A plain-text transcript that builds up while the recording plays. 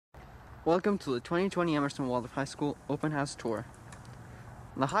Welcome to the 2020 Emerson Waldorf High School Open House Tour.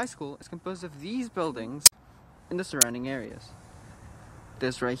 The high school is composed of these buildings and the surrounding areas.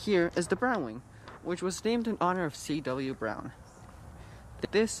 This right here is the Brown Wing, which was named in honor of C.W. Brown.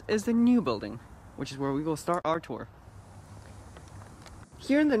 This is the new building, which is where we will start our tour.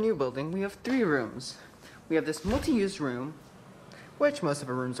 Here in the new building, we have 3 rooms. We have this multi-use room, which most of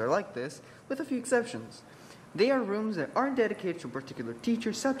our rooms are like this, with a few exceptions. They are rooms that aren't dedicated to a particular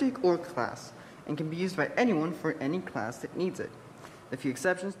teacher, subject, or class, and can be used by anyone for any class that needs it. The few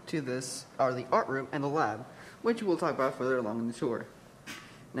exceptions to this are the art room and the lab, which we'll talk about further along in the tour.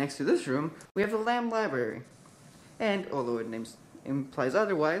 Next to this room, we have the Lamb Library. And, although it implies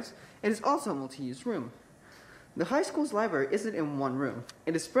otherwise, it is also a multi-use room. The high school's library isn't in one room.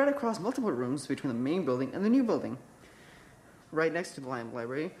 It is spread across multiple rooms between the main building and the new building. Right next to the Lamb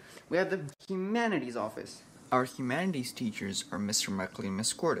Library, we have the Humanities Office. Our humanities teachers are Mr. Meckley and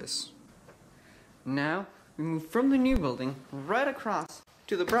Miss Cordes. Now, we move from the new building right across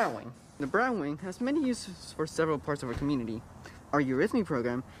to the Brown Wing. The Brown Wing has many uses for several parts of our community. Our Eurythmy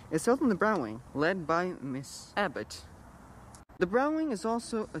program is held in the Brown Wing, led by Miss Abbott. The Brown Wing is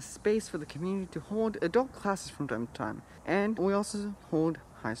also a space for the community to hold adult classes from time to time, and we also hold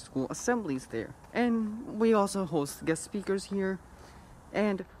high school assemblies there. And we also host guest speakers here.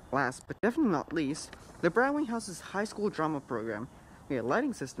 And last but definitely not least, the Brown Wing houses high school drama program. We have a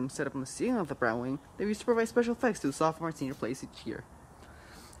lighting system set up on the ceiling of the Brown Wing that we use to provide special effects to the sophomore and senior plays each year.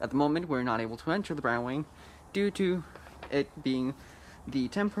 At the moment, we're not able to enter the Brown Wing due to it being the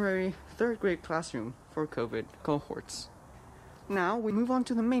temporary 3rd grade classroom for COVID cohorts. Now we move on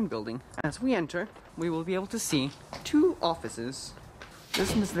to the main building. As we enter, we will be able to see 2 offices. This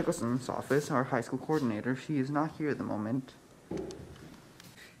is Ms. Nicholson's office, our high school coordinator. She is not here at the moment.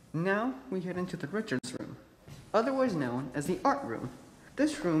 Now we head into the Richards room, otherwise known as the art room.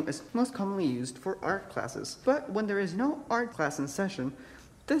 This room is most commonly used for art classes, but when there is no art class in session,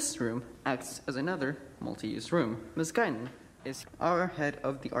 this room acts as another multi-use room. Ms. Guinan is our head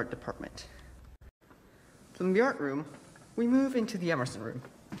of the art department. From the art room, we move into the Emerson room,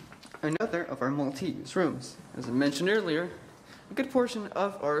 another of our multi-use rooms. As I mentioned earlier, a good portion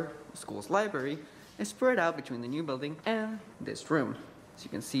of our school's library is spread out between the new building and this room. As you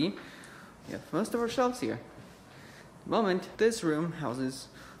can see, we have most of our shelves here. At the moment, this room houses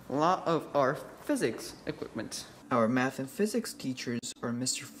a lot of our physics equipment. Our math and physics teachers are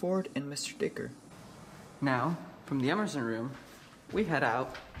Mr. Ford and Mr. Dicker. Now, from the Emerson room, we head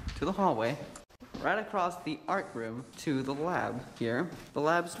out to the hallway, right across the art room to the lab here. The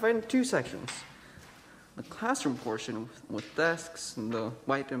lab is divided into 2 sections. The classroom portion with desks and the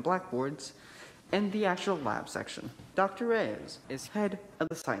white and black boards, and the actual lab section. Dr. Reyes is head of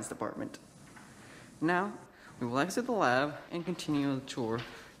the science department. Now, we will exit the lab and continue the tour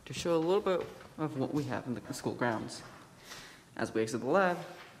to show a little bit of what we have in the school grounds. As we exit the lab,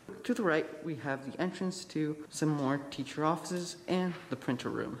 to the right we have the entrance to some more teacher offices and the printer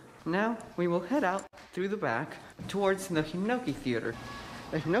room. Now, we will head out through the back towards the Hinoki Theater.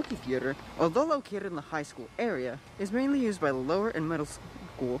 The Hinoki Theater, although located in the high school area, is mainly used by the lower and middle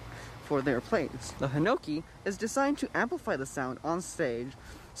school for their plays. The Hinoki is designed to amplify the sound on stage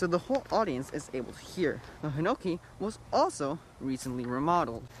so the whole audience is able to hear. The Hinoki was also recently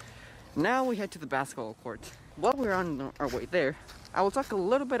remodeled. Now we head to the basketball court. While we're on our way there, I will talk a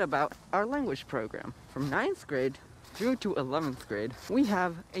little bit about our language program. From 9th grade through to 11th grade, we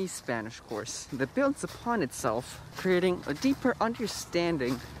have a Spanish course that builds upon itself, creating a deeper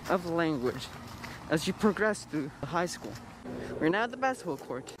understanding of language as you progress through the high school. We're now at the basketball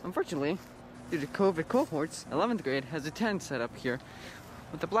court. Unfortunately, due to COVID cohorts, 11th grade has a tent set up here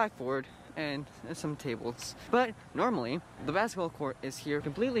with a blackboard and some tables. But normally, the basketball court is here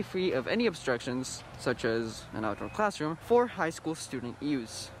completely free of any obstructions, such as an outdoor classroom, for high school student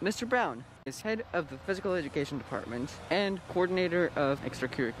use. Mr. Brown is head of the physical education department and coordinator of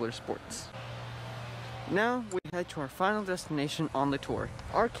extracurricular sports. Now we head to our final destination on the tour.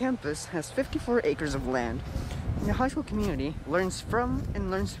 Our campus has 54 acres of land. The high school community learns from and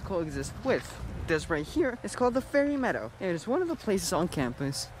learns to coexist with. This right here is called the Fairy Meadow. It is one of the places on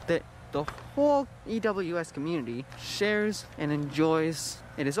campus that the whole EWS community shares and enjoys.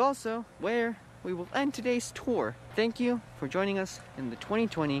 It is also where we will end today's tour. Thank you for joining us in the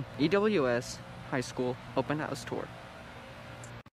 2020 EWS High School Open House Tour.